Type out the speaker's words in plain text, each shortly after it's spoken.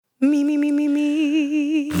Me, me, me, me,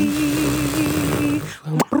 me. What's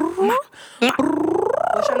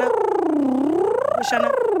your name? What's your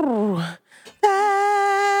name?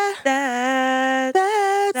 That's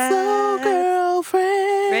so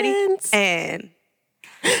girlfriend. Ready? And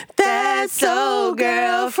That's so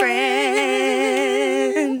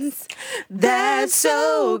girlfriends. That's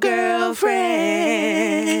so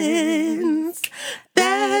girlfriends.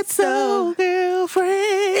 That's so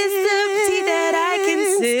girlfriends. it's the tea that I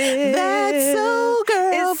can sip. That's so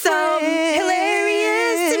girlfriends. It's so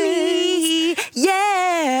hilarious to me.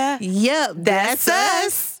 Yeah. Yep, that's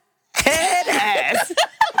us. Head ass.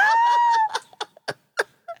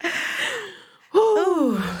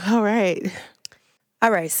 Ooh, all right.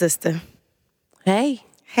 All right, sister. Hey.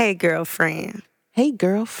 Hey, girlfriend. Hey,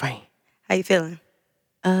 girlfriend. How you feeling?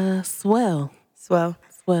 Swell. Swell.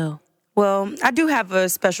 Well, I do have a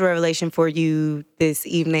special revelation for you this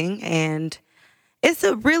evening, and it's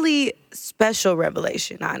a really special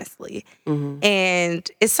revelation, honestly. Mm-hmm.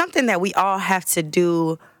 And it's something that we all have to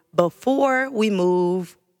do before we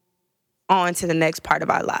move on to the next part of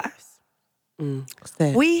our lives. What's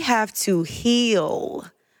that? We have to heal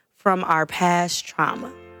from our past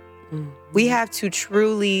trauma. Mm-hmm. We have to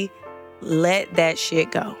truly let that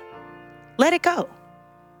shit go. Let it go.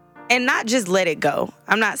 And not just let it go.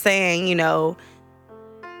 I'm not saying,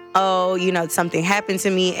 something happened to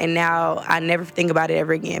me and now I never think about it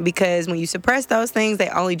ever again. Because when you suppress those things, they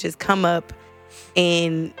only just come up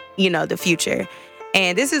in, the future.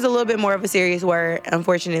 And this is a little bit more of a serious word,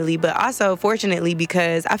 unfortunately, but also fortunately,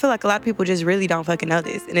 because I feel like a lot of people just really don't fucking know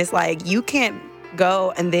this. And it's like, you can't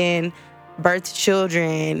go and then birth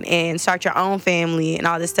children and start your own family and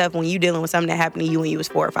all this stuff when you're dealing with something that happened to you when you was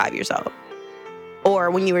 4 or 5 years old.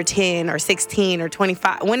 Or when you were 10 or 16 or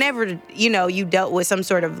 25, whenever, you dealt with some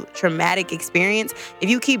sort of traumatic experience, if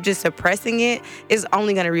you keep just suppressing it, it's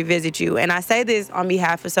only going to revisit you. And I say this on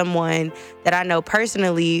behalf of someone that I know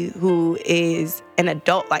personally who is an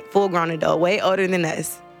adult, like full-grown adult, way older than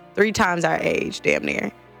us, 3 times our age, damn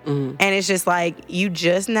near. Mm-hmm. And it's just like, you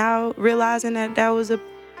just now realizing that was a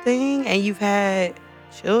thing, and you've had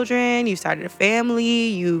children, you started a family,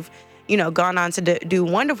 you've gone on to do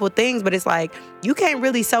wonderful things, but it's like, you can't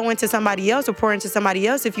really sow into somebody else or pour into somebody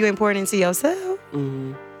else if you ain't pouring into yourself.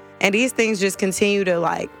 Mm-hmm. And these things just continue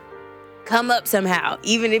to come up somehow.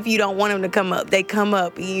 Even if you don't want them to come up, they come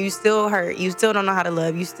up. You still hurt. You still don't know how to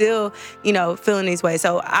love. You still, feeling these ways.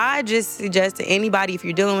 So I just suggest to anybody, if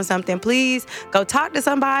you're dealing with something, please go talk to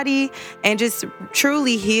somebody and just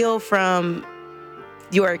truly heal from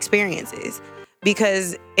your experiences.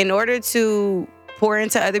 Because in order to pour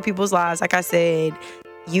into other people's lives, like I said,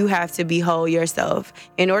 you have to be whole yourself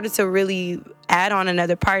in order to really add on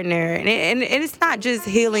another partner. And it's not just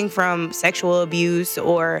healing from sexual abuse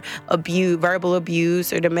or verbal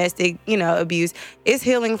abuse or domestic, abuse. It's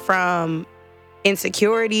healing from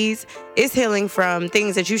insecurities. It's healing from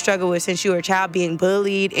things that you struggle with since you were a child, being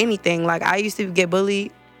bullied, anything. Like, I used to get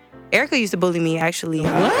bullied. Erica used to bully me, actually.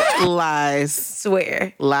 What? Lies.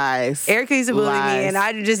 Swear. Lies. Erica used to bully me, and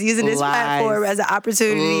I'm just using this platform as an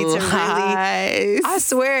opportunity to really... I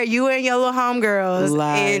swear, you and your little homegirls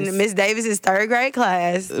in Miss Davis's 3rd grade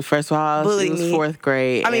class... First of all, she was 4th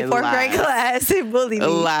grade. 4th grade class and bullied me.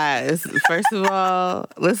 Lies. First of all,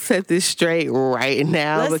 let's set this straight right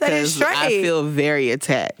now because I feel very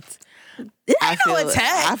attacked. I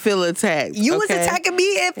feel attacked. You was attacking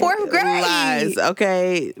me in 4th grade. Lies.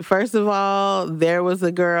 Okay. First of all, there was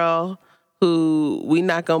a girl who, we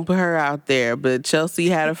not gonna put her out there, but Chelsea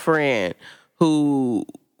had a friend who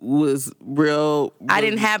was real. I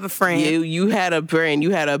didn't have a friend. You had a friend.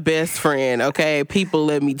 You had a best friend. Okay. People,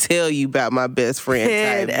 let me tell you about my best friend.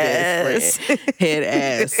 Head ass. Head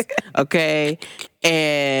ass. Okay.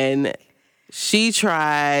 And she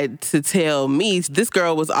tried to tell me, this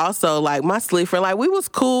girl was also like my slick friend. Like, we was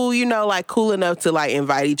cool, cool enough to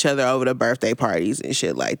invite each other over to birthday parties and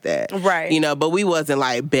shit like that. Right. But we wasn't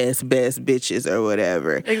like best bitches or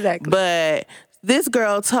whatever. Exactly. But this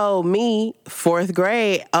girl told me, 4th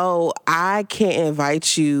grade, oh, I can't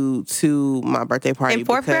invite you to my birthday party. In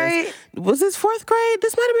 4th grade? Was this 4th grade?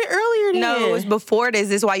 This might have been earlier than No, it was before this.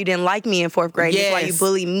 This is why you didn't like me in 4th grade. Yes. This is why you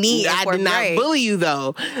bullied me in 4th grade. I did not bully you,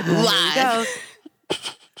 though. Lie.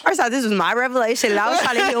 First off, this was my revelation, and I was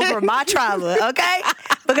trying to heal from my trauma, okay?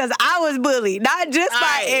 Because I was bullied, not just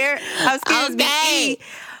by me,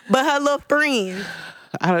 but her little friend.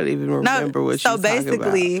 I don't even remember what she was talking about.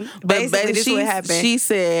 So basically, this is what happened. She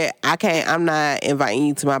said, I'm not inviting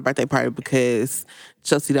you to my birthday party because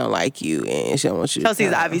Chelsea don't like you and she don't want you to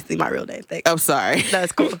Chelsea's come. obviously my real name. Thanks. I'm sorry.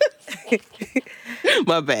 That's cool.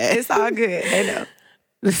 My bad. It's all good. I know.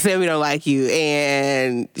 Sammy don't like you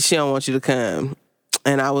and she don't want you to come.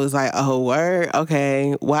 And I was like, oh, word?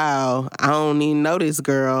 Okay. Wow. I don't even know this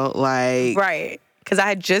girl. Like, Right. Because I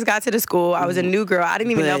had just got to the school. I was a new girl. I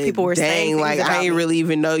didn't even know people were saying things like, about I didn't me. really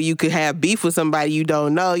even know you could have beef with somebody you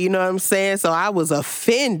don't know. You know what I'm saying? So I was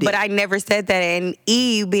offended. But I never said that. And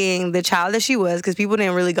E, being the child that she was, because people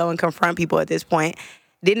didn't really go and confront people at this point,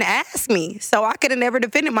 didn't ask me. So I could have never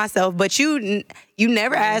defended myself. But you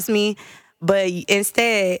never asked me. But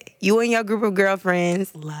instead, you and your group of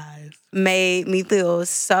girlfriends lies made me feel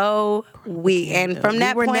so weak. And from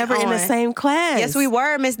that point we were never in the same class. Yes, we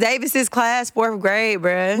were. Miss Davis's class, 4th grade,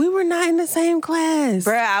 bruh. We were not in the same class.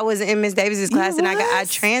 Bruh, I was in Miss Davis's class and I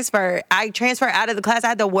transferred. I transferred out of the class. I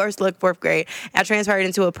had the worst look 4th grade. I transferred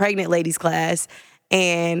into a pregnant ladies class.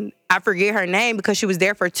 And I forget her name because she was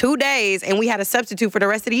there for 2 days and we had a substitute for the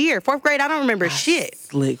rest of the year. 4th grade, I don't remember shit.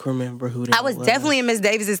 Slick remember who that was. I was definitely in Miss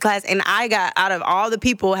Davis's class and I got, out of all the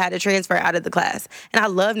people, had to transfer out of the class. And I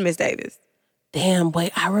loved Miss Davis. Damn,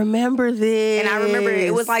 wait, I remember this. And I remember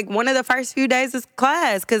it was like one of the first few days of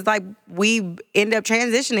class because like we ended up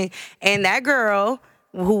transitioning. And that girl,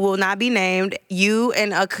 who will not be named, you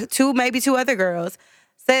and maybe two other girls,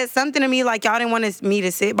 said something to me like y'all didn't want me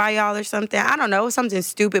to sit by y'all or something. I don't know, something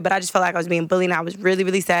stupid, but I just felt like I was being bullied and I was really,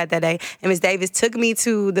 really sad that day. And Miss Davis took me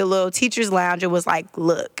to the little teacher's lounge and was like,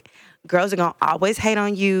 look, girls are going to always hate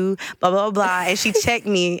on you, blah, blah, blah. And she checked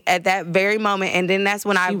me at that very moment. And then that's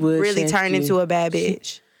when I really turned into a bad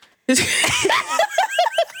bitch.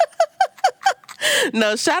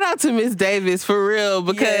 No, shout out to Miss Davis for real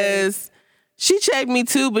because she checked me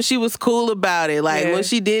too, but she was cool about it. Like when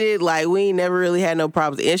she did it, like we ain't never really had no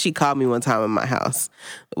problems. And she called me one time in my house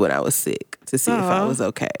when I was sick to see if I was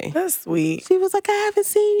okay. That's sweet. She was like, I haven't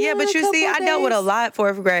seen you. Yeah, but you see, I dealt with a lot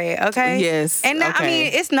 4th grade, okay? Yes. And I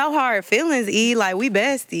mean, it's no hard feelings, E. Like, we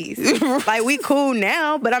besties. Like, we cool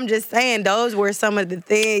now, but I'm just saying those were some of the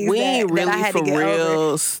things that I had to get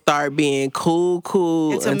over. Start being cool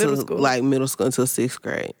until middle school. Like middle school until 6th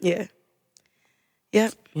grade. Yeah.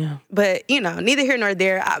 Yep. Yeah. But, neither here nor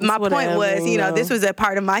there. My point was, this was a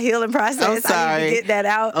part of my healing process. I'm sorry. I need to get that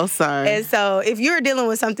out. Oh, sorry. And so if you're dealing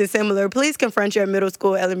with something similar, please confront your middle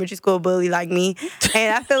school, elementary school bully like me.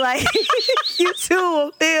 And I feel like you too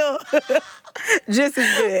will feel just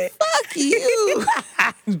as good. Fuck you.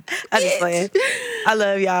 I'm just playing. I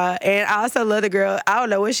love y'all. And I also love the girl. I don't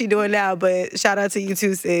know what she's doing now, but shout out to you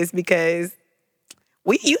too, sis, because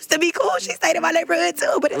we used to be cool. She stayed in my neighborhood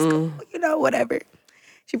too, but it's cool, whatever.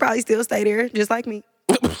 She probably still stay there, just like me.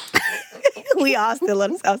 We all still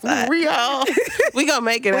on the south side. We gonna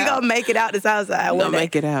make it out. We gonna make it out the south side. We gonna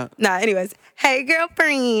make it out. Nah, anyways. Hey,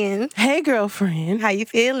 girlfriend. Hey, girlfriend. How you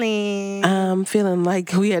feeling? I'm feeling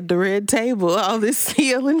like we at the red table. All this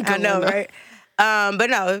healing going I know, right? But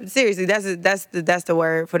no, seriously, that's the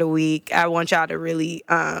word for the week. I want y'all to really,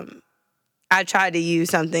 I tried to use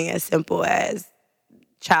something as simple as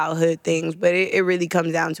childhood things, but it really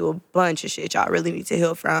comes down to a bunch of shit y'all really need to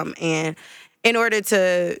heal from. And in order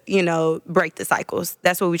to, break the cycles,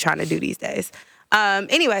 that's what we're trying to do these days.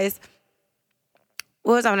 Anyways,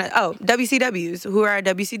 what was I on? Oh, WCWs. Who are our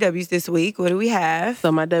WCWs this week? What do we have?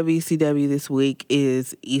 So my WCW this week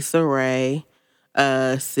is Issa Rae.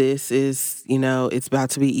 Sis is, it's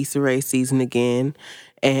about to be Issa Rae season again.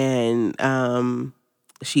 And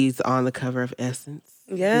she's on the cover of Essence.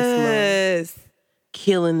 Yes.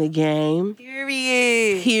 Killing the game.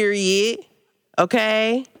 Period.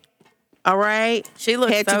 Okay. All right. She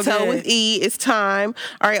looks head to toe with E. It's time.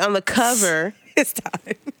 All right. On the cover. It's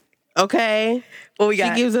time. Okay. What we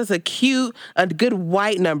got? She gives us a good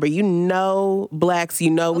white number. Blacks. We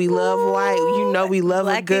love white. We love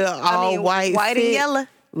a good all-white white fit. and yellow.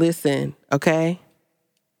 Listen. Okay.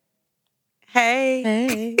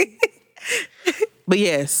 Hey. But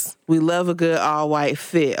yes, we love a good all-white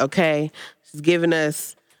fit. Okay. She's giving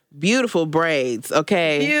us beautiful braids,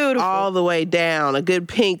 okay? Beautiful. All the way down. A good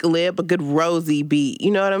pink lip, a good rosy beat.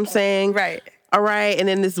 You know what I'm saying? Right. All right. And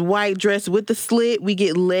then this white dress with the slit, we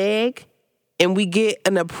get leg, and we get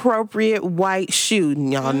an appropriate white shoe.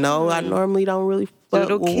 And y'all know I normally don't really fuck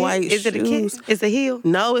with white shoes. Is it a kitten? It's a heel?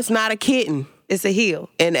 No, it's not a kitten. It's a heel.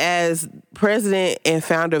 And as president and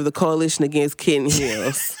founder of the Coalition Against Kitten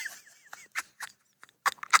Heels...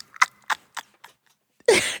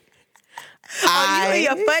 you and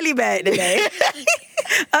your funny bag today.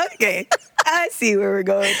 Okay. I see where we're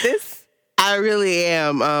going with this. I really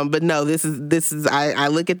am. But no, this is. I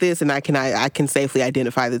look at this and I can safely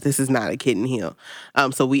identify that this is not a kitten heel.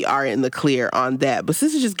 So we are in the clear on that. But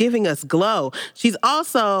this is just giving us glow. She's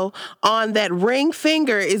also on that ring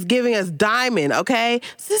finger is giving us diamond. Okay,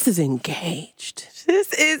 so this is engaged.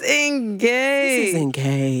 This is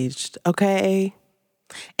engaged. Okay.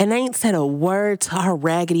 And they ain't said a word to our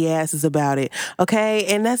raggedy asses about it. Okay,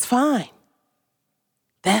 and that's fine.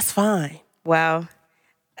 That's fine. Wow.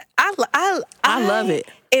 I love it.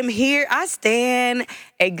 Am here. I stand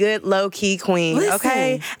a good low-key queen, Listen.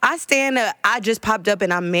 okay? I stand I just popped up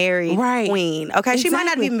and I'm married queen, okay? Exactly. She might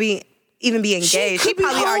not even be engaged. She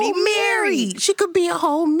probably already married. She could be a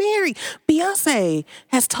whole married. Beyonce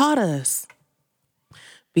has taught us.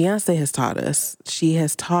 She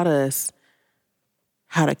has taught us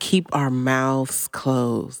how to keep our mouths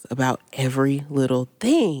closed about every little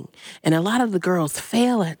thing. And a lot of the girls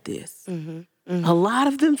fail at this. Mm-hmm. Mm-hmm. A lot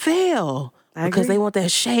of them fail because they want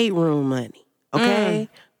that shade room money, okay?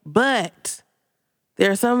 But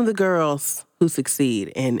there are some of the girls who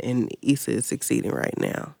succeed, and Issa is succeeding right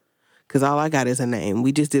now because all I got is a name.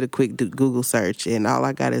 We just did a quick Google search, and all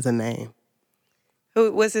I got is a name.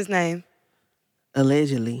 What's his name?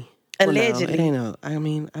 Allegedly. Allegedly. Well, no, it ain't no. I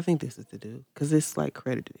mean, I think this is the dude because it's like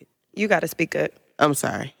credited. You got to speak up. I'm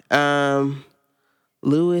sorry.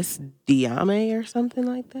 Louis Diame or something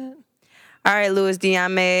like that. All right, Louis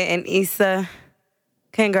Diame and Issa,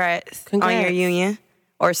 congrats on your union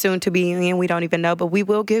or soon to be union. We don't even know, but we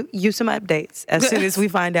will give you some updates as soon as we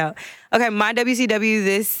find out. Okay, my WCW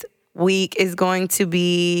this week is going to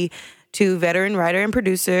be to veteran writer and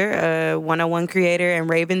producer, 101 creator and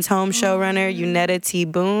Raven's Home showrunner, Unetta T.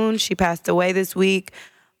 Boone. She passed away this week.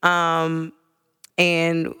 And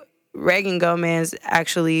Reagan Gomez,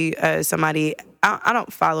 actually, somebody, I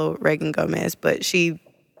don't follow Reagan Gomez, but she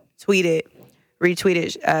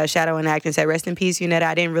retweeted Shadow and Act and said, "Rest in peace, Unetta.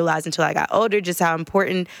 I didn't realize until I got older just how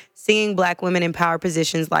important seeing Black women in power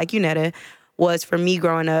positions like Unetta was for me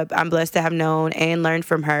growing up. I'm blessed to have known and learned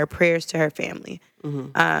from her. Prayers to her family."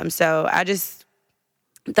 Mm-hmm. So I just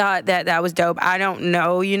thought that was dope. I don't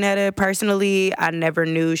know Unetta personally. I never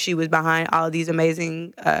knew she was behind all of these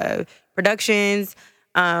amazing productions.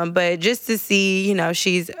 But just to see,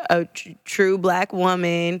 she's a true Black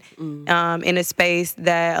woman in a space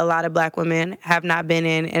that a lot of Black women have not been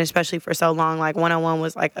in, and especially for so long. Like 101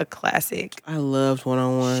 was like a classic. I loved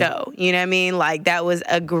 101 show. You know what I mean? Like that was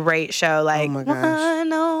a great show. Like, oh my gosh.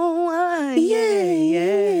 101,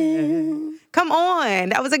 yeah. Come on,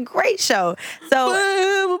 that was a great show. So, so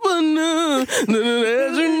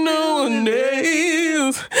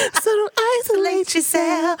don't isolate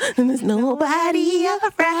yourself, and there's nobody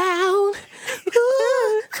around.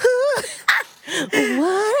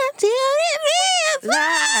 What do it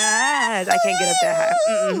lies? I can't get up that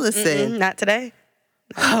high. Listen, not today.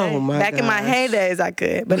 Oh my! Back in my heydays, I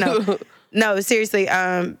could, but no. No, seriously.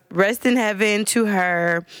 Rest in heaven to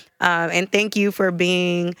her, and thank you for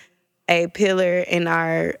being a pillar in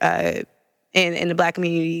our in the Black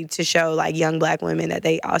community to show like young Black women that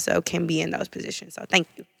they also can be in those positions. So thank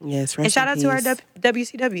you. Yes, and shout out to our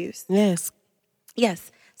WCWs.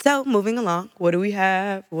 Yes. So moving along, what do we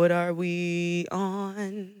have? What are we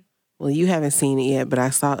on? Well, you haven't seen it yet, but I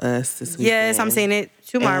saw Us this weekend. Yes, I'm seeing it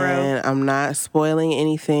tomorrow. And I'm not spoiling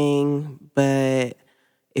anything, but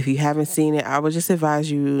if you haven't seen it, I would just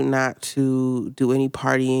advise you not to do any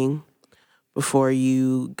partying before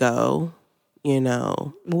you go,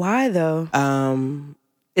 Why though?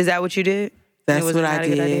 Is that what you did? That's what I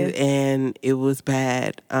did, and it was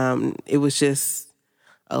bad. It was just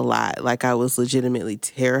a lot. Like I was legitimately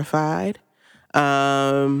terrified.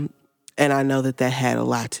 And I know that had a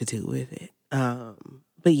lot to do with it.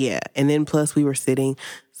 But yeah, and then plus we were sitting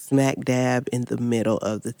smack dab in the middle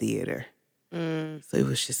of the theater. So it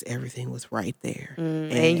was just, everything was right there.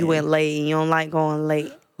 And you went late, and you don't like going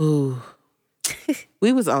late. Ooh.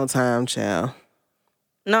 We was on time, child.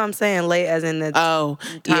 No, I'm saying late as in the time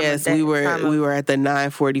yes, we were at the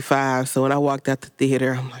 9:45. So when I walked out the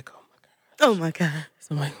theater, I'm like, oh my God.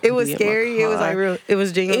 So like, it was scary. It was like real. It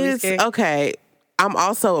was genuinely scary. Okay. I'm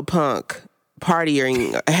also a punk.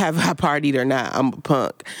 Partying, have I partied or not, I'm a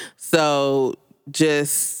punk. So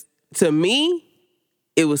just to me,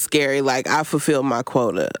 it was scary. Like I fulfilled my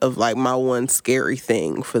quota of like my one scary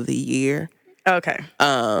thing for the year. Okay.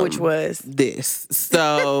 Which was this.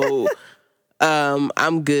 So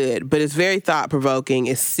I'm good, but it's very thought provoking.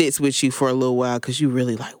 It sits with you for a little while because you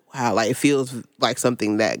really like, wow, like it feels like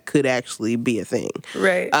something that could actually be a thing.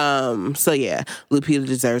 Right. So yeah, Lupita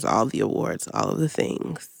deserves all the awards, all of the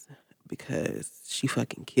things, because she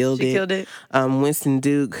fucking killed it. She killed it. Winston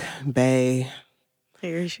Duke, bae.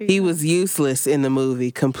 Here she He goes. was useless in the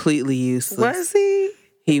movie, completely useless. Was he?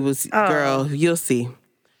 He was, girl, you'll see.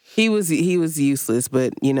 He was useless,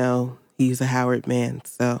 but you know, he's a Howard man.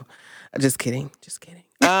 So, just kidding.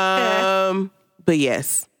 But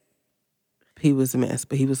yes, he was a mess,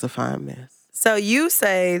 but he was a fine mess. So you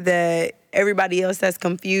say that everybody else that's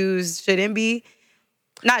confused shouldn't be?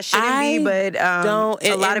 Not shouldn't be, but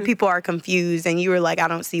a lot of people are confused, and you were like, I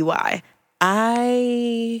don't see why.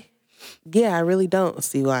 I really don't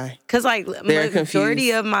see why. Because like They're majority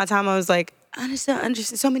confused. of my time, I was like, I understand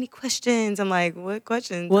so many questions. I'm like, what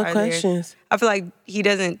questions? What are questions? There? I feel like he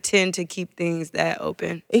doesn't tend to keep things that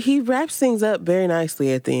open. He wraps things up very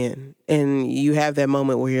nicely at the end, and you have that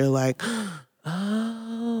moment where you're like,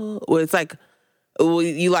 oh, well, it's like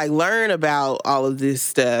you like learn about all of this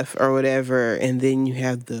stuff or whatever, and then you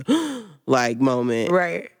have the like moment,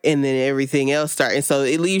 Right? And then everything else starts, and so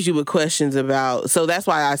it leaves you with questions about. So that's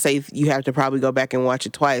why I say you have to probably go back and watch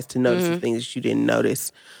it twice to notice the things that you didn't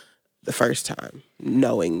notice the first time,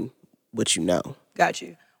 knowing what you know. Got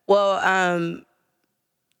you. Well,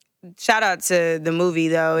 shout out to the movie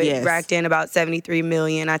though. It racked in about 73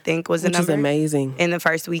 million, I think, was the number. Which is amazing. In the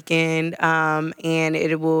first weekend. And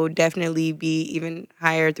it will definitely be even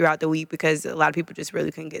higher throughout the week because a lot of people just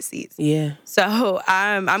really couldn't get seats. Yeah. So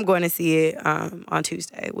I'm going to see it on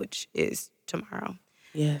Tuesday, which is tomorrow.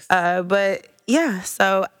 Yes. But yeah,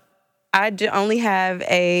 so I only have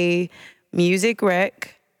a music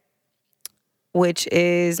rec, which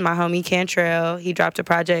is my homie Cantrell. He dropped a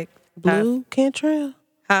project. Blue Cantrell?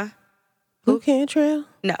 Huh? Blue Cantrell?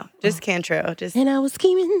 No, just Cantrell. Just and I was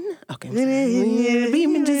scheming. Okay.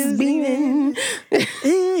 Beaming, just beaming.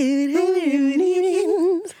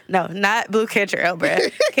 No, not Blue Cantrell,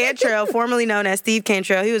 bruh. Cantrell, formerly known as Steve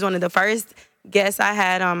Cantrell. He was one of the first guests I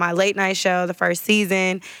had on my late night show the first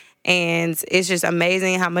season. And it's just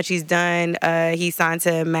amazing how much he's done. He signed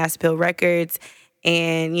to Mass Appeal Records.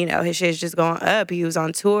 And, you know, his shit's just going up. He was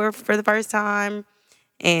on tour for the first time.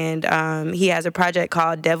 And he has a project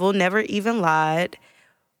called Devil Never Even Lied.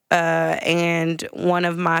 And one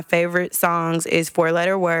of my favorite songs is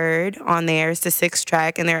 4-Letter Word on there. It's the 6th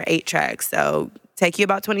track, and there are 8 tracks. So take you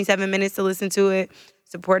about 27 minutes to listen to it.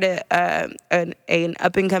 Support an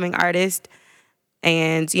up-and-coming artist.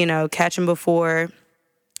 And, you know, catch him before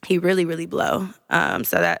he really, really blow.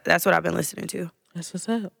 So that's what I've been listening to. That's what's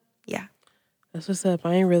up. Yeah. That's what's up.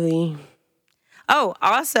 I ain't really... Oh,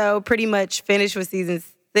 also pretty much finished with season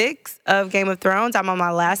 6 of Game of Thrones. I'm on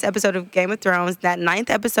my last episode of Game of Thrones. That 9th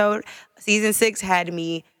episode, season 6, had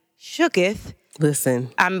me shooketh. Listen.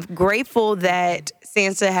 I'm grateful that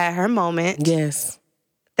Sansa had her moment. Yes.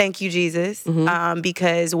 Thank you, Jesus.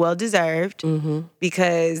 Because well-deserved.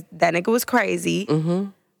 Because that nigga was crazy.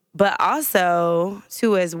 But also,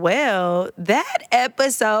 too, as well, that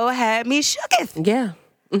episode had me shooketh. Yeah.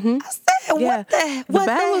 I said, what the Battle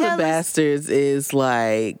hell of the Bastards is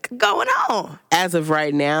like going on? As of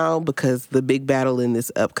right now, because the big battle in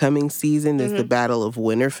this upcoming season is the Battle of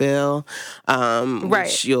Winterfell. Right.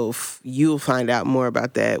 Which you'll find out more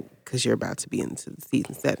about that because you're about to be into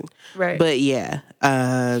season 7. Right. But yeah,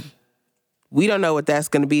 we don't know what that's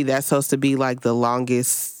going to be. That's supposed to be like the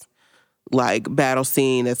longest like battle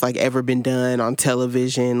scene that's like ever been done on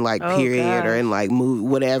television, like period, or in like movie,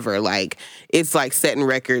 whatever. Like it's like setting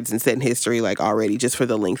records and setting history like already just for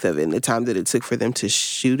the length of it and the time that it took for them to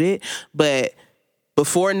shoot it. But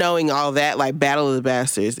before knowing all that, like Battle of the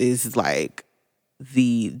Bastards is like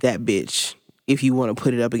that bitch if you want to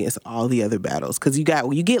put it up against all the other battles, because you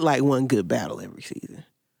get like one good battle every season.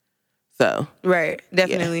 So right,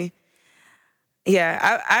 definitely.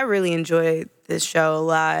 Yeah, I really enjoyed this show a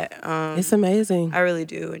lot. It's amazing. I really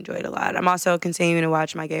do enjoy it a lot. I'm also continuing to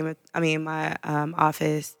watch my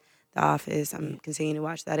Office, The Office. I'm continuing to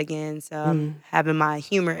watch that again. So I'm having my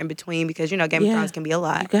humor in between because, you know, Game of Thrones can be a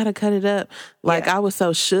lot. You got to cut it up. Like, I was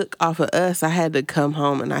so shook off of Us, I had to come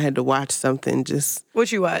home and I had to watch something just...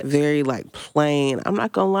 What you watch? Very, like, plain. I'm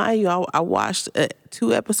not going to lie to you. I watched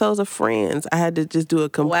 2 episodes of Friends. I had to just do a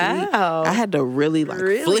complete... Wow. I had to really, like,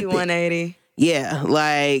 really flip 180. Yeah,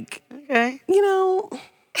 like... Okay. You know...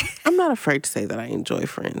 I'm not afraid to say that I enjoy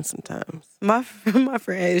Friends sometimes. My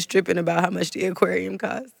friend is tripping about how much the aquarium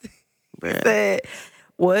costs. Said,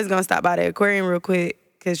 well, it's gonna stop by the aquarium real quick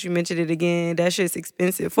because you mentioned it again. That shit's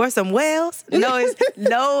expensive for some whales. No, it's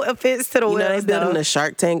no offense to the whales. Know, they're building a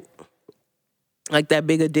Shark Tank, like that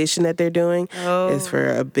big addition that they're doing is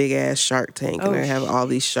for a big ass Shark Tank, and they have all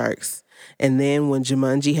these sharks. And then when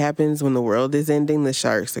Jumanji happens, when the world is ending, the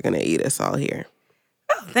sharks are gonna eat us all here.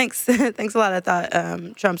 Oh, thanks. Thanks a lot. I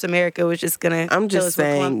thought Trump's America was just gonna. I'm just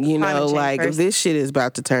saying, you know, like first. this shit is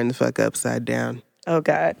about to turn the fuck upside down. Oh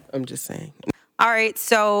God. I'm just saying. All right,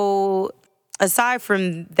 so aside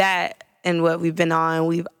from that and what we've been on,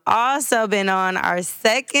 we've also been on our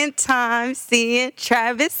second time seeing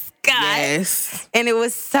Travis Scott. Yes. And it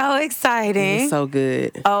was so exciting. It was so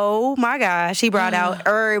good. Oh my gosh, he brought out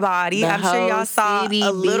everybody. I'm sure y'all saw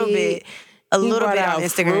a little bit. A little bit on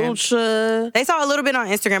Instagram. Frucha. They saw a little bit on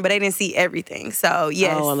Instagram, but they didn't see everything. So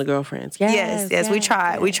yes. Oh, on the girlfriends. Yes. We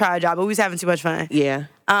tried. We tried, y'all, but we was having too much fun. Yeah.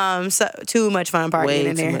 So too much fun partying Way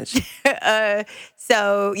in there. too much.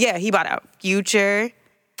 So yeah, he bought out Future.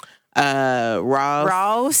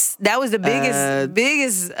 Ross. That was the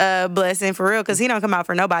biggest blessing for real, because he don't come out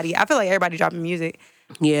for nobody. I feel like everybody dropping music.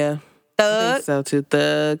 Yeah. I Thug. think so too.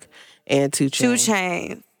 Thug and 2 Chainz. 2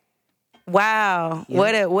 Chainz. Wow,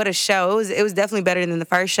 yeah. What a show. It was definitely better than the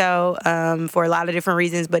first show for a lot of different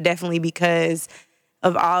reasons, but definitely because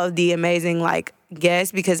of all of the amazing like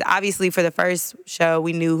guests, because obviously for the first show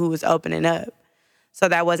we knew who was opening up. So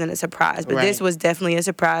that wasn't a surprise, but this was definitely a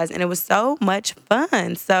surprise, and it was so much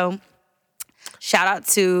fun. So shout out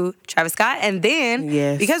to Travis Scott. And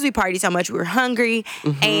then because we partied so much, we were hungry,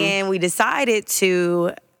 and we decided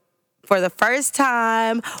to, for the first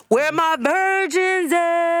time, where my virgins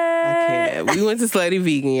at? I can't. We went to Slutty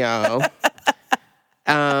Vegan, y'all.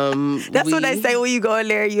 That's what they say when you go in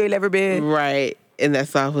there, you ain't never been. Right. And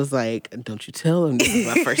that's why I was like, don't you tell them this is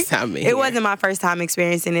my first time in here. It wasn't my first time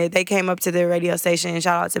experiencing it. They came up to the radio station.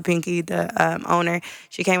 Shout out to Pinky, the owner.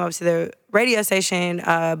 She came up to the radio station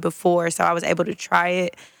before, so I was able to try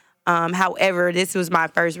it. However, this was my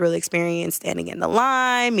first real experience standing in the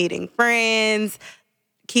line, meeting friends,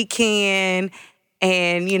 kikiing,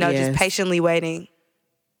 and, just patiently waiting.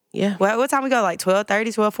 Yeah. Well, what time we go? Like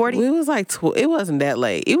 12:30, 12:40? It was like, it wasn't that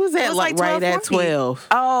late. It was like right at 12.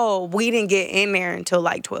 Oh, we didn't get in there until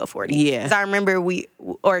like 12:40. Yeah. Because I remember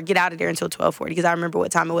or get out of there until 12:40, because I remember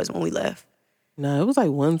what time it was when we left. No, it was like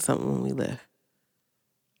 1 something when we left.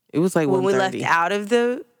 It was like when 1:30. we left out of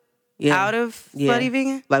Slutty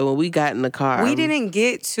Vegan? Like when we got in the car. We didn't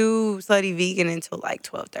get to Slutty Vegan until like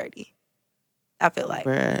 12:30. I feel like.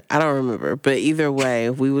 Bruh, I don't remember. But either way,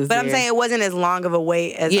 we was But there. I'm saying it wasn't as long of a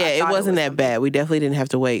wait as I thought it wasn't that be. bad. We definitely didn't have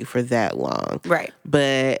to wait for that long. Right.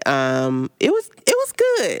 But it was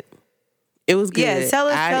good. It was good. Yeah, tell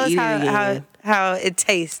us how it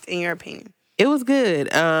tastes in your opinion. It was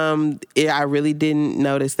good. I really didn't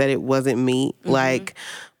notice that it wasn't meat.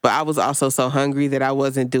 But I was also so hungry that I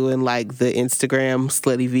wasn't doing like the Instagram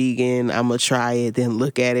Slutty Vegan, I'm going to try it, then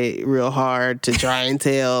look at it real hard to try and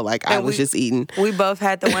tell. Like I was just eating. We both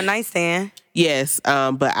had the one night stand. Yes.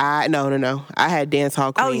 But no. I had Dance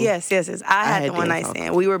Hall Queen. Oh, yes. I had the one night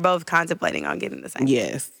stand. We were both contemplating on getting the same.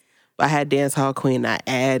 Yes. But I had Dance Hall Queen. I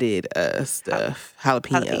added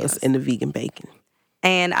jalapenos and the vegan bacon.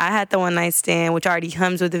 And I had the one night stand, which already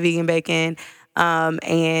comes with the vegan bacon.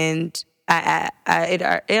 And it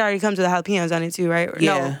already comes with the jalapenos on it too, right?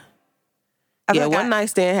 Yeah. No. One night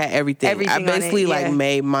stand had everything. I basically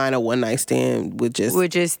made mine a one night stand with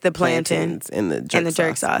just the plantains and the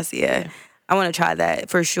jerk sauce. Yeah. I want to try that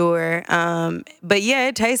for sure. But yeah,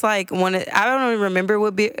 it tastes like I don't even remember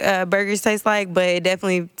what burgers taste like, but it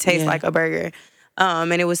definitely tastes like a burger.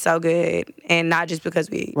 And it was so good, and not just because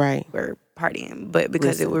we were partying, but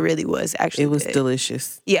because it really was actually. It was good.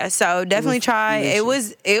 Delicious. Yeah, so definitely try.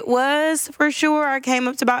 Delicious. It was for sure. I came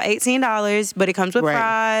up to about $18, but it comes with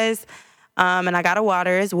fries, and I got a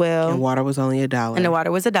water as well. And water was only $1. And the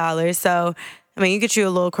water was $1. So I mean, you get you a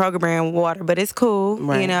little Kroger brand water, but it's cool,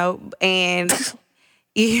 And and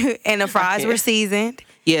the fries were seasoned.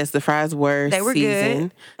 Yes, the fries were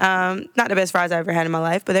seasoned. Good. Not the best fries I ever had in my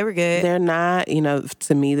life, but they were good. They're not,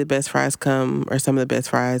 to me, the best fries some of the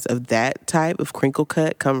best fries of that type of crinkle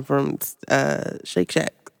cut come from Shake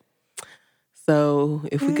Shack. So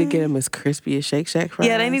if we could get them as crispy as Shake Shack fries.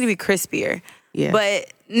 Yeah, they need to be crispier. Yeah.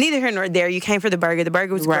 But neither here nor there. You came for the burger. The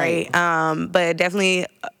burger was great, but definitely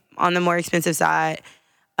on the more expensive side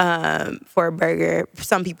for a burger,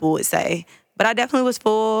 some people would say. But I definitely was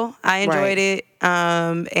full. I enjoyed it,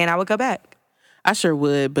 and I would go back. I sure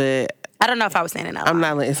would, but I don't know if I was standing in that line.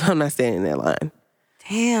 I'm not standing in that line.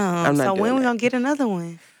 Damn. So when we gonna get another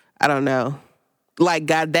one? I don't know. Like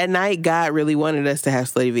that night, God really wanted us to have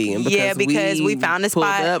Slutty Vegan. Because we found a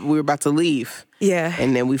spot. Pulled up, we were about to leave. Yeah.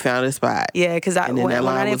 And then we found a spot. Yeah, because when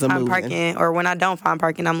I didn't find parking, or when I don't find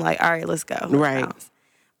parking, I'm like, all right, let's go. Right.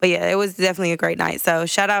 But yeah, it was definitely a great night. So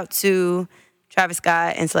shout out to Travis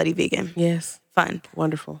Scott and Slutty Vegan. Yes. Fun.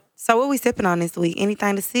 Wonderful. So what we sipping on this week?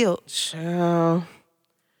 Anything to seal? Sure.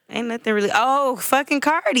 Ain't nothing really. Oh, fucking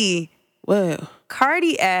Cardi. What?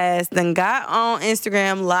 Cardi ass then got on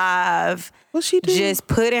Instagram Live. What's she doing? Just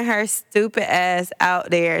putting her stupid ass out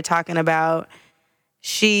there talking about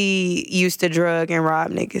she used to drug and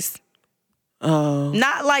rob niggas. Oh.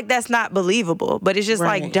 Not like that's not believable, but it's just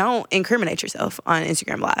like, Right. don't incriminate yourself on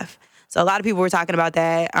Instagram Live. So a lot of people were talking about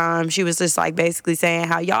that. She was just like basically saying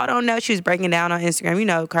how y'all don't know. She was breaking down on Instagram. You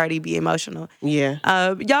know, Cardi be emotional. Yeah.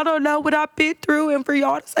 Y'all don't know what I've been through, and for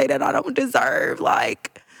y'all to say that I don't deserve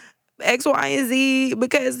like X, Y, and Z,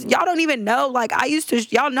 because y'all don't even know. Like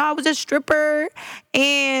y'all know I was a stripper,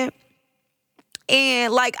 and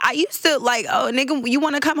like I used to like, oh nigga, you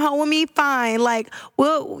want to come home with me? Fine. Like,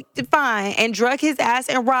 well, fine. And drug his ass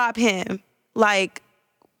and rob him. Like,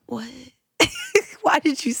 what? Why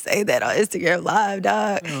did you say that on Instagram Live,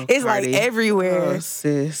 dog? Oh, It's Cardi. like everywhere. Oh,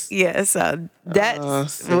 sis. Yeah, so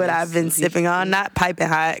that's sis. what I've been sipping on. Not piping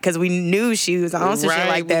hot, because we knew she was on some shit Right,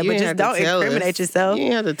 like that. you But didn't just have to don't tell incriminate us. yourself. You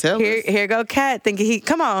didn't have to tell us. Here go Kat thinking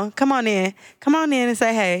come on in and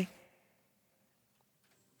say hey.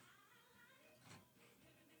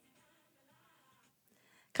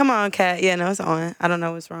 Come on, Kat. Yeah, no, it's on. I don't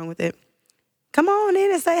know what's wrong with it. Come on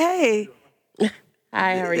in and say hey.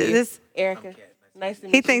 Hi, how are you? Erica. Nice to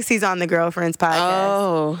meet you. He thinks he's on the Girlfriends podcast.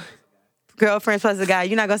 Oh. Girlfriends plus a guy.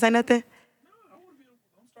 You not gonna say nothing?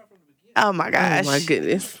 Oh my gosh. Oh, my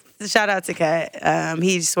goodness. Shout out to Kat.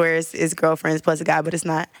 He swears it's Girlfriends plus a guy, but it's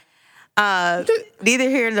not. Neither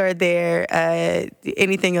here nor there.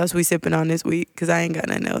 Anything else we sipping on this week? Because I ain't got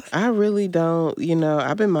nothing else. I really don't.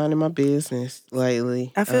 I've been minding my business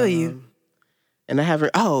lately. I feel you. And I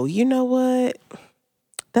haven't. Oh, you know what?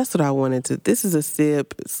 That's what I wanted to. This is a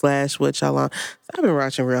sip / what y'all on. So I've been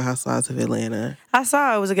watching Real Housewives of Atlanta. I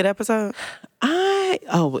saw it was a good episode.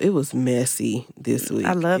 It was messy this week.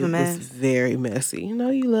 I love a mess. It was very messy.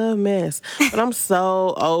 You love mess. But I'm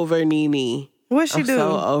so over Nene. What'd she I'm do?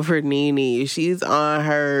 so over Nene. She's on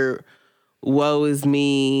her woe is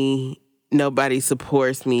me, nobody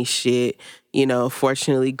supports me shit.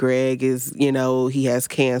 Fortunately Greg is, he has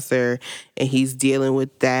cancer and he's dealing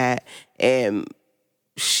with that. And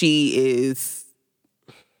she is,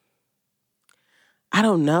 I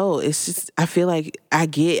don't know. It's just, I feel like I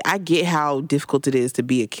get how difficult it is to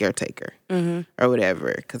be a caretaker or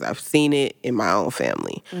whatever, because I've seen it in my own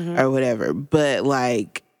family or whatever. But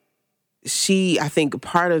like, I think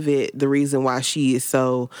part of it, the reason why she is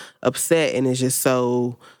so upset and is just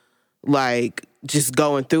so like just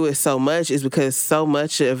going through it so much is because so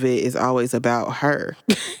much of it is always about her.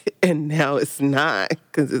 And now it's not,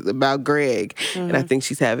 because it's about Greg. And I think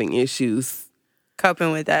she's having issues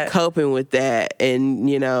Coping with that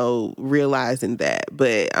and, realizing that.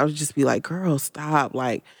 But I would just be like, girl, stop.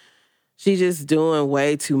 Like, she's just doing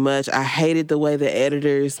way too much. I hated the way the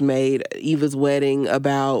editors made Eva's wedding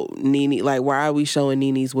about Nene. Like, why are we showing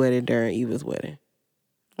Nene's wedding during Eva's wedding?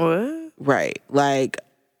 What? Right. Like,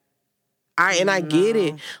 I get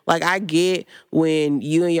it. Like, I get when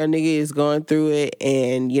you and your nigga is going through it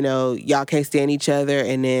and, y'all can't stand each other,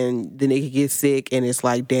 and then the nigga gets sick and it's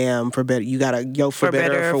like, damn, for better, you gotta, for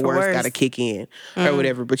better or for worse, gotta kick in or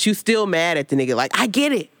whatever. But you still mad at the nigga. Like, I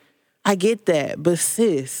get it. I get that. But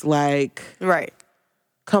sis, like, Right.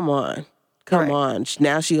 come on. Come on.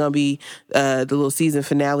 Now she gonna be the little season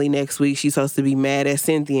finale next week. She's supposed to be mad at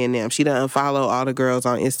Cynthia and them. She done unfollow all the girls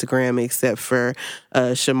on Instagram except for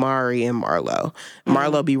Shamari and Marlo.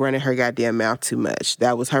 Marlo be running her goddamn mouth too much.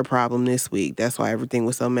 That was her problem this week. That's why everything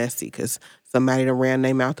was so messy, because somebody done ran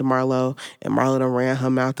their mouth to Marlo, and Marlo done ran her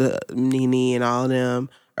mouth to Nene and all of them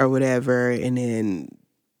or whatever, and then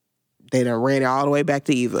they done ran it all the way back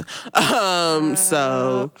to Eva.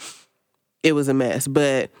 So it was a mess.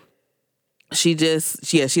 But she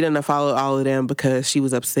done unfollowed all of them because she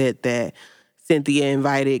was upset that Cynthia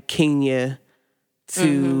invited Kenya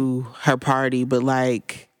to her party. But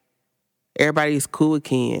like, everybody's cool with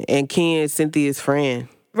Kenya, and Kenya is Cynthia's friend.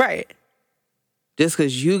 Right. Just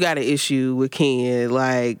because you got an issue with Kenya,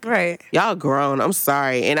 like, y'all grown. I'm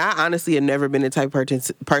sorry. And I honestly have never been the type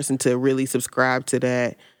of person to really subscribe to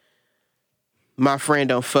that. My friend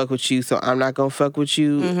don't fuck with you, so I'm not gonna fuck with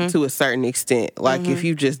you to a certain extent. Like, if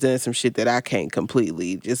you just done some shit that I can't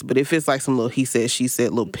completely but if it's like some little he said, she said,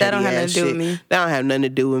 little petty that don't have nothing ass to do shit, with me. that don't have nothing to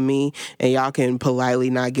do with me, and y'all can politely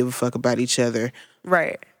not give a fuck about each other.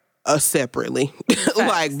 Right. Separately.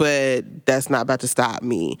 Like, but that's not about to stop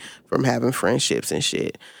me from having friendships and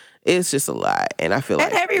shit. It's just a lot, and I feel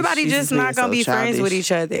like everybody she's just being not gonna so be friends with childish.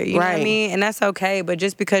 each other. You know what I mean? And that's okay. But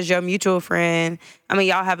just because your mutual friend,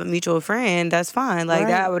 y'all have a mutual friend, that's fine. Like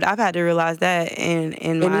I've had to realize that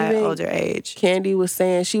in my older age. Candy was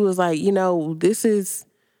saying, she was like, this is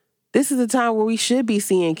this is the time where we should be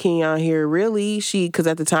seeing Kenyon here, really. Because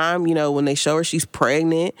at the time, you know, when they show her she's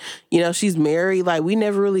pregnant, you know, she's married. Like, we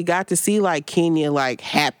never really got to see, like, Kenya, like,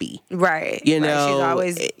 happy. Right. You know, she's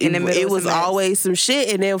always in the middle it of was some mess. always some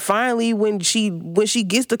shit. And then finally, when she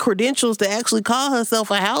gets the credentials to actually call herself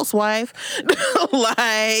a housewife,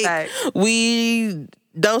 like, we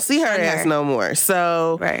don't see her ass no more.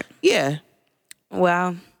 So, right. Yeah.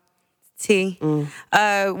 Wow. Tea.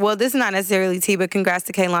 Well, this is not necessarily tea, but congrats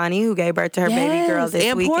to Kehlani, who gave birth to her baby girl this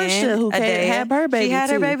and weekend. Portia, who had her baby. She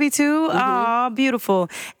had her baby too. Aw, beautiful.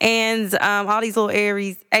 And all these little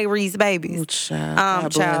Aries babies. Oh,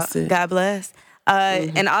 child. God bless.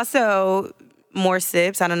 And also more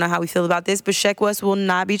sips. I don't know how we feel about this, but Sheck West will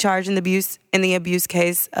not be charged in the abuse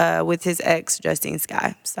case with his ex Justine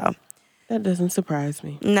Skye. So that doesn't surprise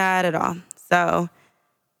me. Not at all. So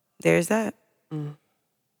there's that.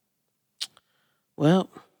 Well,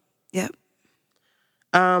 yep.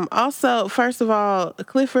 Also, first of all,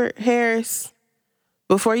 Clifford Harris,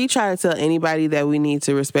 before you try to tell anybody that we need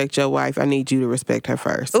to respect your wife, I need you to respect her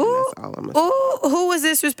first. Ooh, that's all I'm gonna say. Who was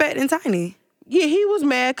disrespecting Tiny? Yeah, he was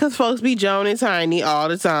mad because folks be joning Tiny all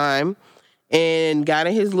the time and got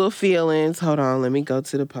in his little feelings. Hold on, let me go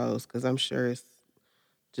to the post because I'm sure it's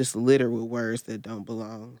just littered with words that don't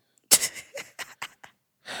belong.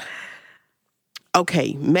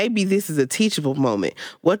 Okay, maybe this is a teachable moment.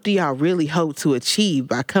 What do y'all really hope to achieve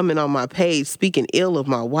by coming on my page speaking ill of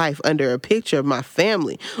my wife under a picture of my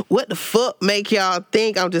family? What the fuck make y'all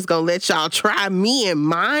think I'm just gonna let y'all try me and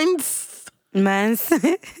mines?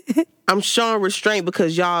 I'm showing restraint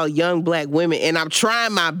because y'all young black women, and I'm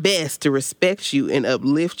trying my best to respect you and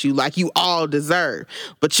uplift you like you all deserve.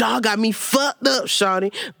 But y'all got me fucked up,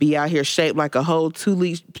 shawty. Be out here shaped like a whole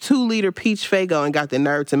 2-liter peach Faygo and got the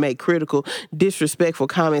nerve to make critical, disrespectful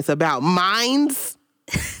comments about mines.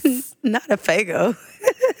 Not a Faygo.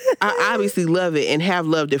 I obviously love it and have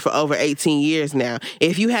loved it for over 18 years now.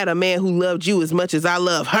 If you had a man who loved you as much as I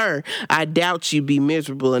love her, I doubt you'd be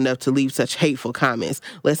miserable enough to leave such hateful comments.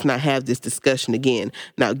 Let's not have this discussion again.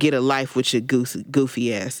 Now get a life with your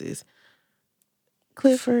goofy asses.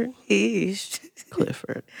 Clifford.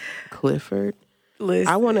 Clifford. Listen.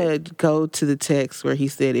 I want to go to the text where he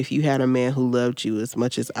said, if you had a man who loved you as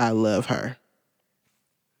much as I love her.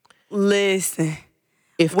 Listen.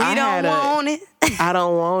 If we don't want it. I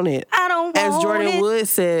don't want it. I don't want it. As Jordan Wood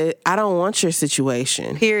said, I don't want your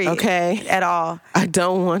situation. Period. Okay? At all. I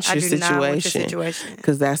don't want your situation. Not want your situation.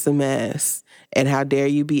 Because that's a mess. And how dare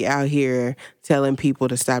you be out here telling people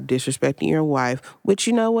to stop disrespecting your wife, which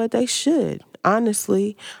you know what? They should,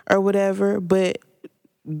 honestly, or whatever. But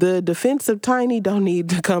the defense of Tiny don't need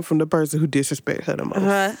to come from the person who disrespects her the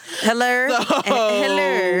most. Hello.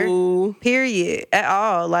 Period. At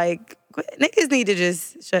all. Like, niggas need to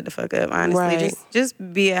just shut the fuck up, honestly. Right.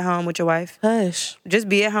 Just be at home with your wife. Hush. Just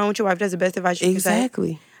be at home with your wife. That's the best advice you can say.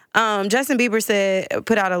 Exactly. Justin Bieber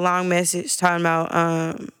put out a long message talking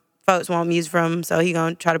about folks want music from him, so he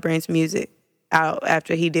gonna try to bring some music out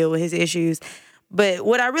after he deal with his issues. But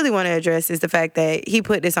what I really want to address is the fact that he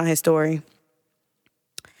put this on his story.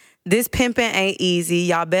 This pimping ain't easy.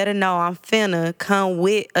 Y'all better know I'm finna come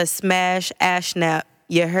with a smash ash snap.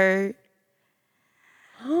 You heard?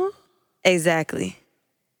 Huh? Exactly.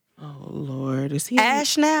 Oh, Lord. Is he... Ash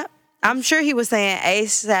snap? I'm sure he was saying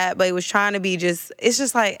ASAP, but he was trying to be just... It's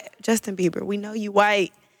just like, Justin Bieber, we know you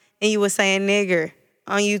white, and you was saying nigger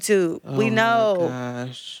on YouTube. Oh, we know. My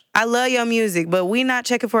gosh. I love your music, but we not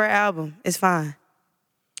checking for an album. It's fine.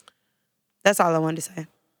 That's all I wanted to say.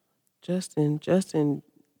 Justin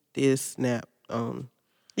did snap on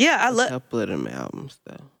a couple of them albums,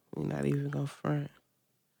 though. We're not even gonna front.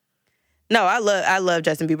 No, I love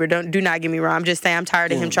Justin Bieber. Do not get me wrong. I'm just saying I'm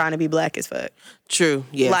tired of him trying to be black as fuck. True.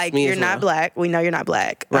 Yes. Like, you're not black. We know you're not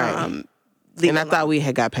black. Right. And I thought we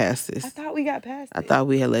had got past this. I thought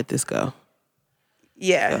we had let this go.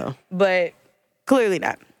 Yeah. So. But clearly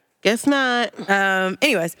not. Guess not.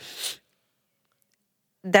 Anyways.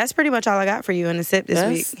 That's pretty much all I got for you in the sip this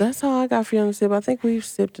week. That's all I got for you on the sip. I think we've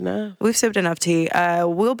sipped enough. We've sipped enough tea.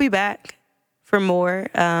 We'll be back for more.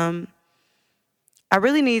 I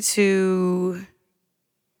really need to...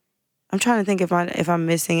 I'm trying to think if I'm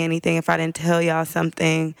missing anything, if I didn't tell y'all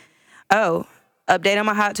something. Oh, update on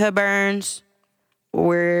my hot tub burns.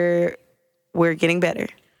 We're getting better.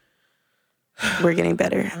 We're getting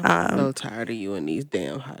better. I'm so tired of you and these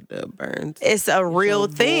damn hot tub burns. It's a real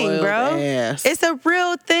thing, bro. Ass. It's a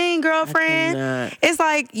real thing, girlfriend. It's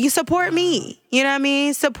like, you support me. You know what I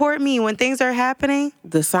mean? Support me when things are happening.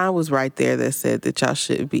 The sign was right there that said that y'all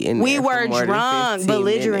shouldn't be in there. We were for more drunk, than 15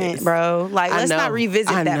 belligerent, minutes. bro. Like, let's not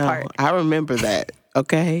revisit that part. I remember that.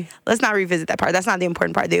 Okay. Let's not revisit that part. That's not the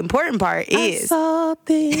important part. The important part is... I saw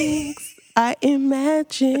things I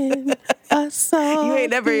imagined. I saw You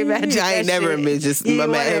ain't never imagined that I ain't never shit. imagined. You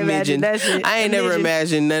wanna imagine that shit. I ain't never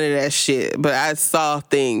imagined none of that shit. But I saw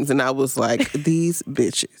things and I was like, these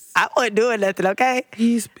bitches. I wasn't doing nothing, okay?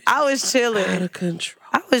 These bitches I was chilling. out of control.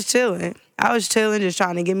 I was chilling, just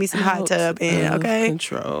trying to get me some hot tub in, okay?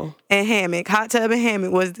 Control. And hammock. Hot tub and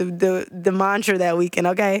hammock was the mantra that weekend,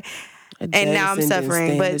 okay? And now I'm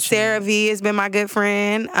suffering. But Sarah V has been my good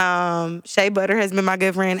friend. Shea Butter has been my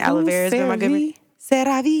good friend. Aloe Vera has been my good friend.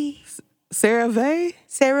 Sarah V. Sarah V?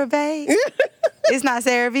 Sarah V. It's not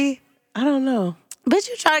Sarah V. I don't know. Bitch,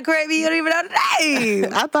 you trying to correct me? You don't even know the name.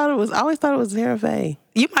 I always thought it was Sarah V.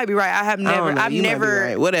 You might be right. I've never. Might be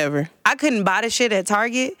right. Whatever. I couldn't buy the shit at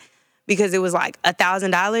Target because it was like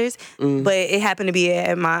 $1,000. But it happened to be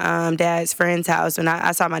at my dad's friend's house, and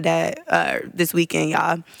I saw my dad this weekend,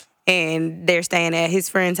 y'all. And they're staying at his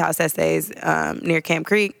friend's house that stays near Camp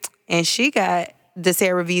Creek, and she got the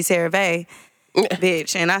Sarah V.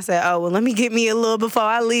 Bitch. And I said, oh well, let me get me a little before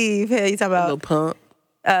I leave. Hell, you talking about a little pump?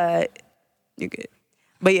 You good?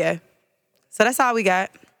 But yeah, so that's all we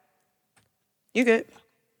got. You good?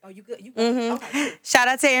 Oh, you good? You good? Mm-hmm. Okay. Shout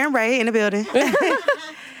out to Aaron Ray in the building.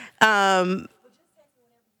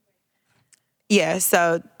 Yeah,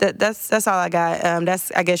 so that's all I got.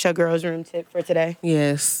 That's, I guess, your girl's room tip for today.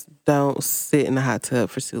 Yes, don't sit in the hot tub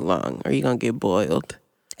for too long or you're going to get boiled.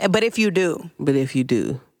 But if you do,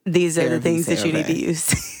 these are the things that you need to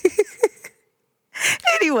use.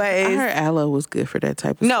 Anyways. I heard aloe was good for that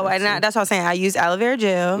type of stuff. No, and that's what I'm saying. I use aloe vera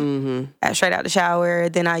gel straight out the shower.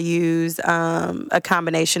 Then I use a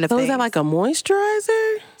combination of things. So is that like a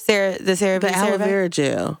moisturizer? The CeraVe The aloe vera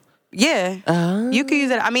gel. Yeah. You can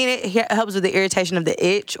use it. I mean, it helps with the irritation of the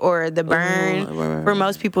itch or the burn. Right. For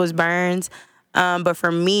most people, it's burns. But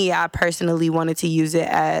for me, I personally wanted to use it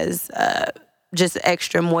as just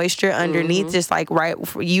extra moisture underneath. Just like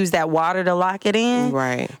use that water to lock it in.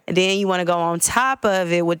 Right. And then you want to go on top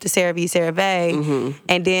of it with the CeraVe.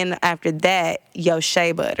 And then after that, your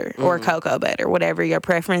shea butter or cocoa butter, whatever your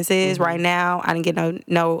preference is. Right now, I didn't get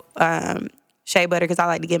no shea butter because I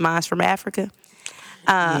like to get mine from Africa.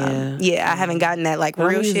 Yeah, I haven't gotten that like I'm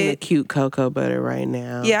real using shit. a cute cocoa butter right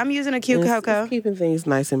now. Yeah, I'm using a cute cocoa. It's keeping things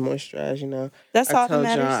nice and moisturized, you know. That's all that I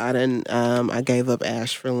matters. told y'all I gave up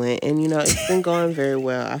ash for Lent, and you know it's been going very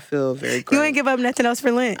well. I feel very great. You ain't give up nothing else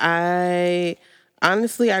for Lent.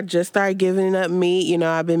 Honestly, I just started giving up meat. You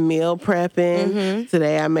know, I've been meal prepping.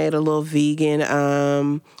 Today I made a little vegan.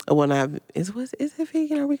 Is it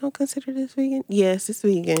vegan? Are we gonna consider this vegan? Yes, it's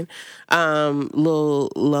vegan.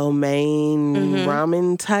 Little lo mein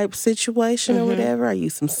ramen type situation or whatever. I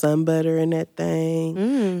use some sun butter in that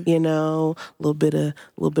thing. You know, a little bit of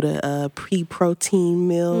pre-protein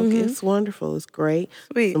milk. It's wonderful. It's great.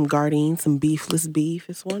 Sweet. Some Gardein, some beefless beef.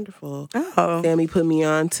 It's wonderful. Oh. Sammy put me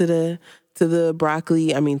on to the broccoli,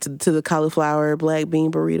 to the cauliflower black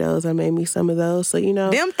bean burritos. I made me some of those. So, you know.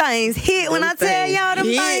 Them things hit when I tell y'all them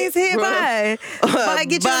things hit by. Boy,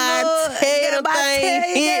 get your little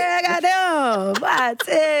goddamn. I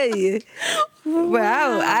tell you.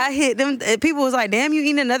 Well, I hit them. People was like, damn, you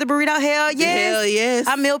eating another burrito? Hell yes. Hell yes.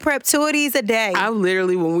 I meal prep 2 of these a day. I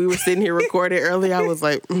literally, when we were sitting here recording earlier, I was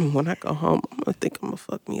like, when I go home, I'm going to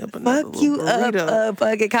fuck me up another Fuck you burrito. up a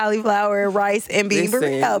fucking cauliflower, rice, and bean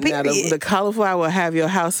burrito. Now the cauliflower will have your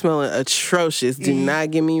house smelling atrocious. Do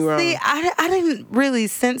not get me wrong. See, I didn't really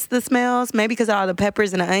sense the smells, maybe because of all the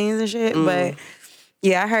peppers and the onions and shit, but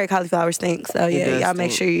yeah, I heard cauliflower stinks. So yeah, y'all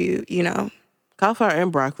make sure you know. Cauliflower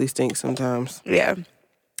and broccoli stink sometimes. Yeah.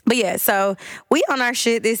 But yeah, so we on our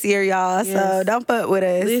shit this year, y'all. Yes. So don't fuck with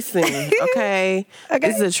us. Listen, okay.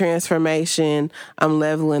 This is a transformation. I'm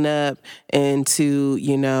leveling up into,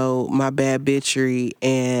 you know, my bad bitchery.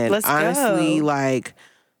 And Let's honestly, go. like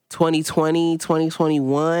 2020,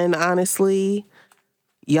 2021, honestly,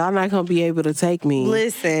 y'all not gonna be able to take me.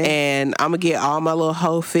 Listen. And I'm gonna get all my little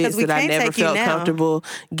hoe fits that I never felt comfortable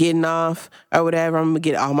getting off or whatever. I'm gonna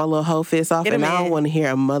get all my little hoe fits off, and I don't want to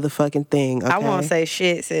hear a motherfucking thing. Okay? I won't say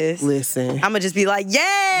shit, sis. Listen, I'm gonna just be like,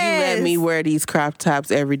 yes. You let me wear these crop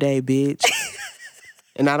tops every day, bitch.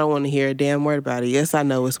 And I don't want to hear a damn word about it. Yes, I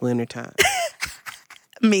know it's wintertime.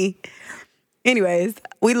 Me. Anyways,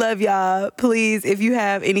 we love y'all. Please, if you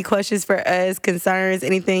have any questions for us, concerns,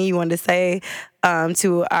 anything you want to say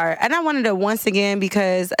to our... And I wanted to once again,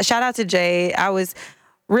 because shout out to Jay. I was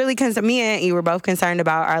really concerned. Me and E were both concerned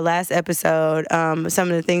about our last episode, some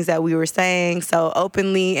of the things that we were saying so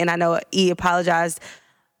openly. And I know E apologized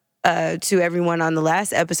to everyone on the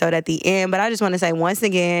last episode at the end. But I just want to say once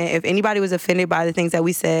again, if anybody was offended by the things that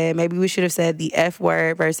we said, maybe we should have said the F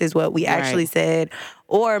word versus what we actually said.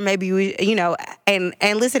 Or maybe we, and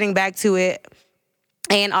listening back to it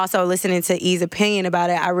and also listening to E's opinion about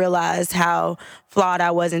it, I realized how flawed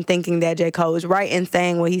I was in thinking that J. Cole was right in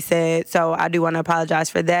saying what he said. So I do want to apologize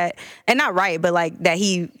for that. And not right, but like that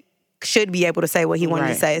he should be able to say what he wanted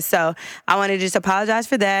to say. So I want to just apologize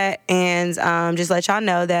for that and just let y'all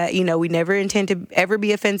know that, we never intend to ever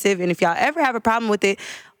be offensive. And if y'all ever have a problem with it,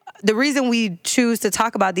 the reason we choose to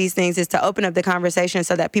talk about these things is to open up the conversation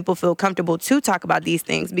so that people feel comfortable to talk about these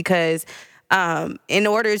things, because in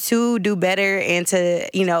order to do better and to,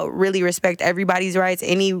 really respect everybody's rights,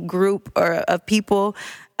 any group or of people,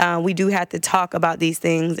 we do have to talk about these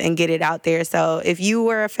things and get it out there. So if you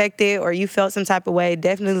were affected or you felt some type of way,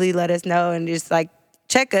 definitely let us know and just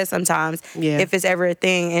check us sometimes if it's ever a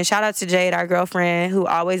thing. And shout out to Jade, our girlfriend, who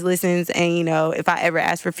always listens. And, if I ever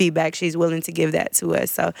ask for feedback, she's willing to give that to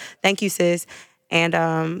us. So thank you, sis. And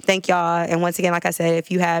thank y'all. And once again, like I said,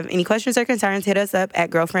 if you have any questions or concerns, hit us up at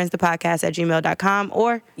girlfriendstthepodcast@gmail.com,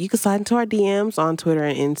 or you can slide into our DMs on Twitter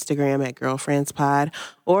and Instagram at girlfriendspod,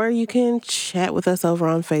 or you can chat with us over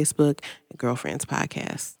on Facebook at Girlfriends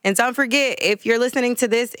Podcast. And don't forget, if you're listening to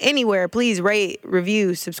this anywhere, please rate,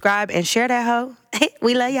 review, subscribe, and share that hoe.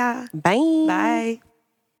 We love y'all. Bye. Bye.